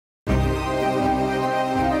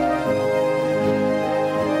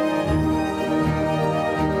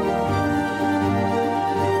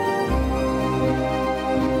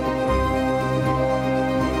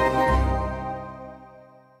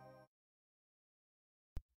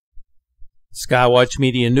Skywatch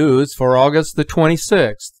Media News for August the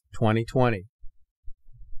 26th, 2020.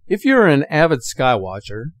 If you're an avid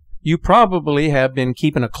skywatcher, you probably have been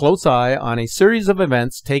keeping a close eye on a series of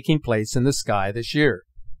events taking place in the sky this year.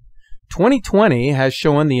 2020 has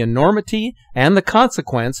shown the enormity and the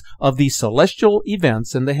consequence of the celestial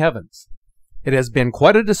events in the heavens. It has been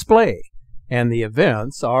quite a display, and the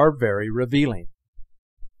events are very revealing.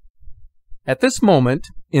 At this moment,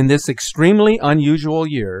 in this extremely unusual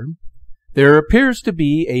year, there appears to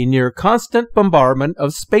be a near constant bombardment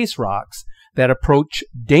of space rocks that approach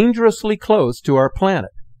dangerously close to our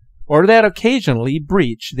planet, or that occasionally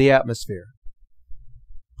breach the atmosphere.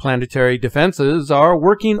 Planetary defenses are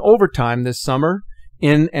working overtime this summer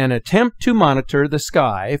in an attempt to monitor the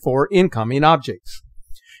sky for incoming objects,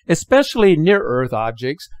 especially near-Earth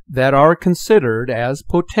objects that are considered as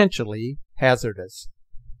potentially hazardous.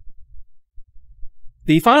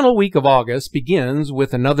 The final week of August begins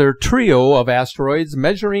with another trio of asteroids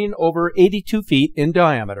measuring over 82 feet in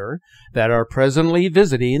diameter that are presently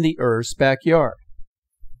visiting the Earth's backyard.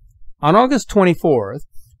 On August 24th,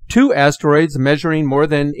 two asteroids measuring more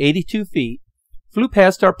than 82 feet flew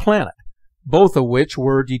past our planet, both of which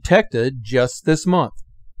were detected just this month.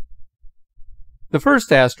 The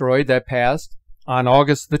first asteroid that passed on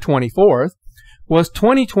August the 24th was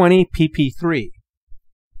 2020 PP3.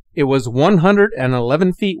 It was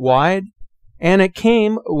 111 feet wide, and it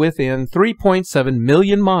came within 3.7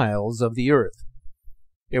 million miles of the Earth.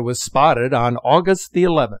 It was spotted on August the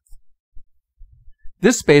 11th.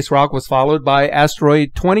 This space rock was followed by asteroid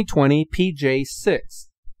 2020 PJ6,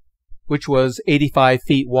 which was 85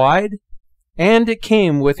 feet wide, and it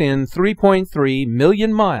came within 3.3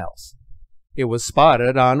 million miles. It was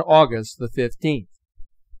spotted on August the 15th.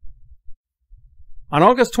 On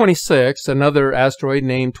August 26, another asteroid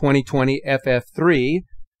named 2020 FF3,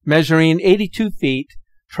 measuring 82 feet,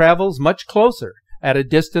 travels much closer at a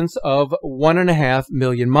distance of 1.5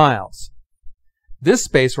 million miles. This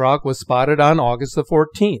space rock was spotted on August the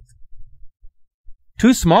 14th.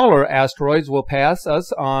 Two smaller asteroids will pass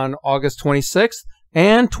us on August 26th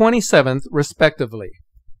and 27th, respectively.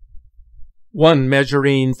 One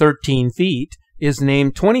measuring 13 feet is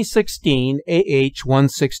named 2016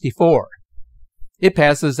 AH-164. It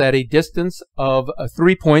passes at a distance of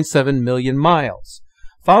 3.7 million miles,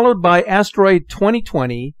 followed by asteroid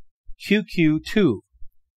 2020 QQ2,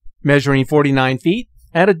 measuring 49 feet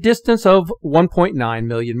at a distance of 1.9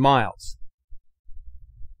 million miles.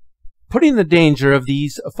 Putting the danger of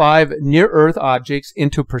these five near-Earth objects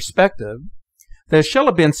into perspective, the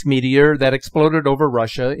Chelyabinsk meteor that exploded over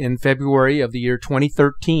Russia in February of the year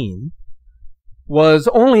 2013 was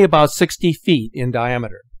only about 60 feet in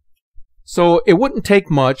diameter. So it wouldn't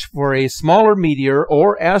take much for a smaller meteor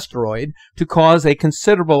or asteroid to cause a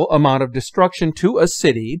considerable amount of destruction to a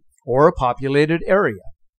city or a populated area.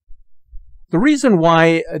 The reason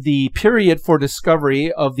why the period for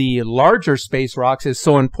discovery of the larger space rocks is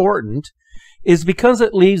so important is because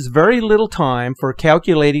it leaves very little time for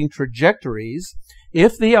calculating trajectories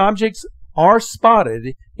if the objects are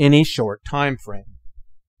spotted in a short time frame.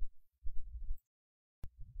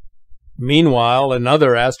 Meanwhile,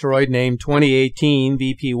 another asteroid named 2018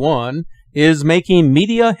 VP1 is making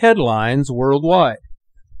media headlines worldwide.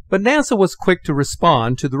 But NASA was quick to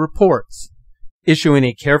respond to the reports, issuing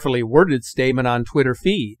a carefully worded statement on Twitter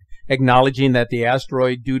feed, acknowledging that the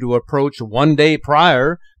asteroid due to approach 1 day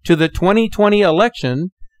prior to the 2020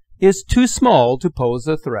 election is too small to pose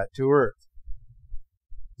a threat to Earth.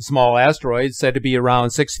 The small asteroid, said to be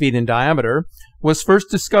around 6 feet in diameter, was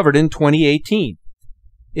first discovered in 2018.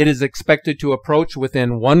 It is expected to approach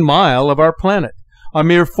within 1 mile of our planet, a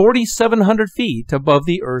mere 4,700 feet above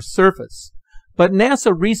the Earth's surface. But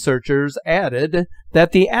NASA researchers added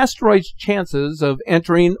that the asteroid's chances of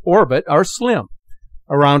entering orbit are slim,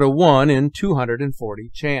 around a 1 in 240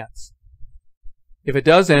 chance. If it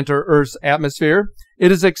does enter Earth's atmosphere,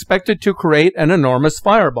 it is expected to create an enormous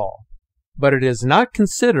fireball, but it is not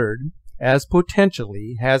considered as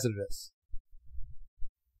potentially hazardous.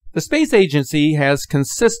 The space agency has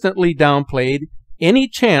consistently downplayed any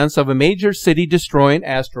chance of a major city-destroying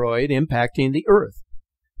asteroid impacting the Earth,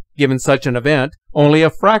 given such an event only a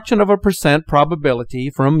fraction of a %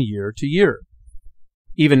 probability from year to year.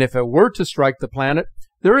 Even if it were to strike the planet,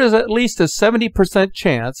 there is at least a 70%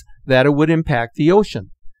 chance that it would impact the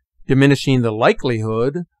ocean, diminishing the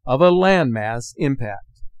likelihood of a landmass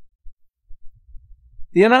impact.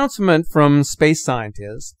 The announcement from space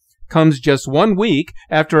scientists comes just 1 week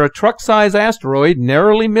after a truck-sized asteroid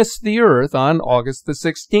narrowly missed the Earth on August the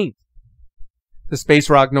 16th. The space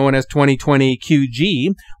rock known as 2020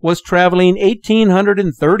 QG was traveling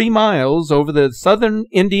 1,830 miles over the southern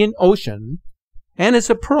Indian Ocean, and its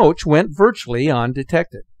approach went virtually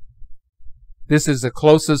undetected. This is the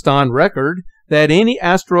closest on record that any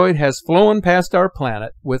asteroid has flown past our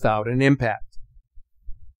planet without an impact.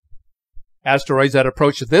 Asteroids that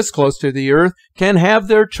approach this close to the Earth can have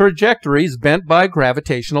their trajectories bent by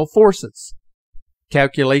gravitational forces.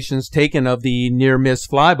 Calculations taken of the near-miss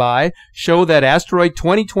flyby show that asteroid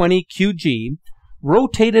 2020 QG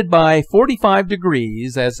rotated by 45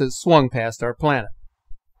 degrees as it swung past our planet.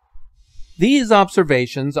 These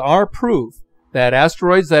observations are proof that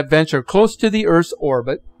asteroids that venture close to the Earth's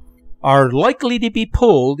orbit are likely to be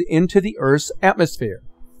pulled into the Earth's atmosphere,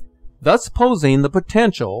 thus posing the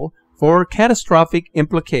potential for catastrophic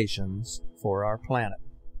implications for our planet.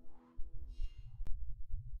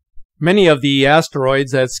 Many of the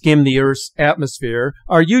asteroids that skim the Earth's atmosphere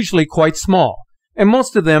are usually quite small, and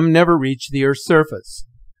most of them never reach the Earth's surface.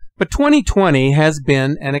 But 2020 has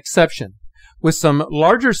been an exception, with some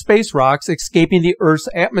larger space rocks escaping the Earth's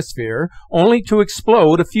atmosphere only to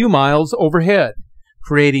explode a few miles overhead,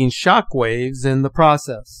 creating shock waves in the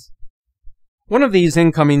process. One of these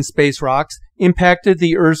incoming space rocks impacted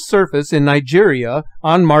the Earth's surface in Nigeria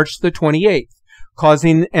on March the 28th,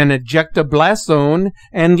 causing an ejecta-blast zone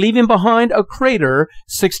and leaving behind a crater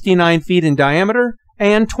 69 feet in diameter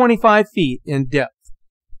and 25 feet in depth.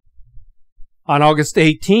 On August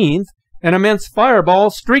 18th, an immense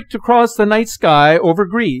fireball streaked across the night sky over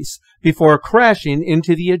Greece before crashing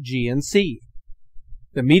into the Aegean Sea.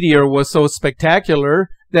 The meteor was so spectacular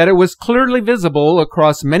that it was clearly visible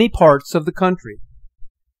across many parts of the country.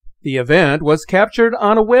 The event was captured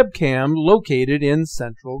on a webcam located in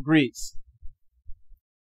central Greece.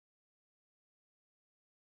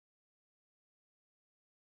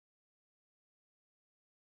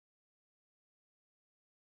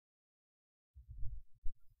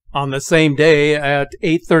 On the same day at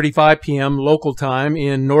 8:35 p.m. local time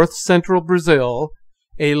in north-central Brazil,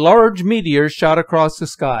 a large meteor shot across the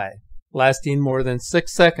sky, lasting more than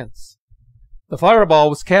 6 seconds. The fireball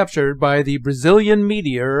was captured by the Brazilian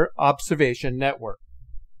Meteor Observation Network.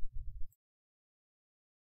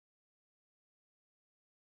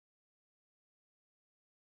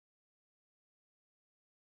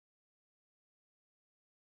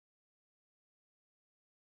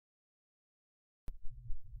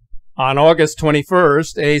 On August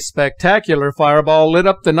 21st, a spectacular fireball lit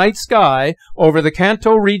up the night sky over the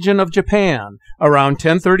Kanto region of Japan around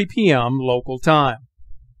 10:30 p.m. local time.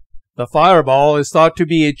 The fireball is thought to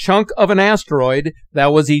be a chunk of an asteroid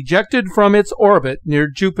that was ejected from its orbit near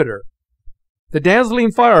Jupiter. The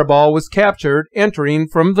dazzling fireball was captured entering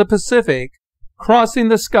from the Pacific, crossing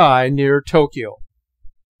the sky near Tokyo.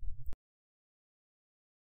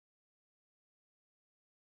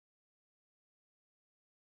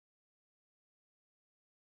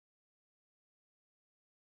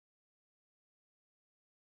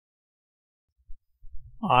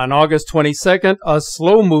 On August 22nd, a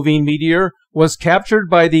slow-moving meteor was captured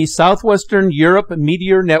by the Southwestern Europe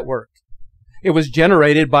Meteor Network. It was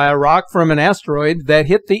generated by a rock from an asteroid that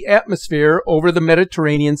hit the atmosphere over the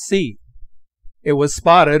Mediterranean Sea. It was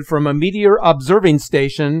spotted from a meteor observing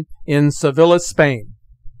station in Seville, Spain.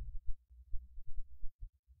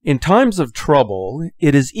 In times of trouble,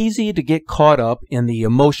 it is easy to get caught up in the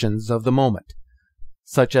emotions of the moment,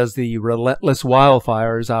 such as the relentless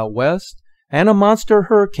wildfires out west and a monster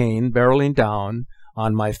hurricane barreling down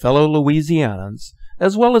on my fellow Louisianans,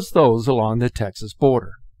 as well as those along the Texas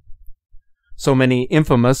border. So many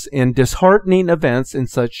infamous and disheartening events in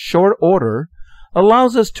such short order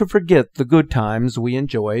allows us to forget the good times we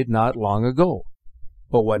enjoyed not long ago,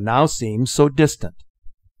 but what now seems so distant.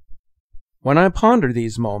 When I ponder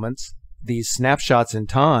these moments, these snapshots in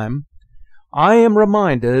time, I am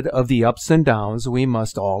reminded of the ups and downs we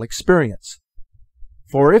must all experience.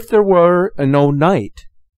 For if there were no night,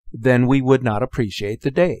 then we would not appreciate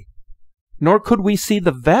the day, nor could we see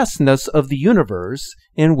the vastness of the universe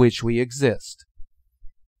in which we exist.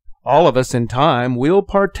 All of us in time will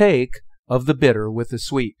partake of the bitter with the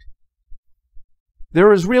sweet.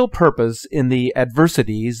 There is real purpose in the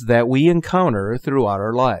adversities that we encounter throughout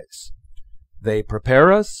our lives. They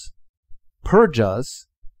prepare us, purge us,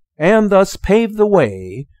 and thus pave the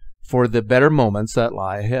way for the better moments that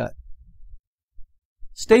lie ahead.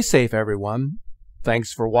 Stay safe, everyone.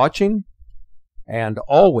 Thanks for watching, and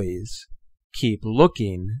always keep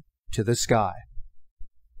looking to the sky.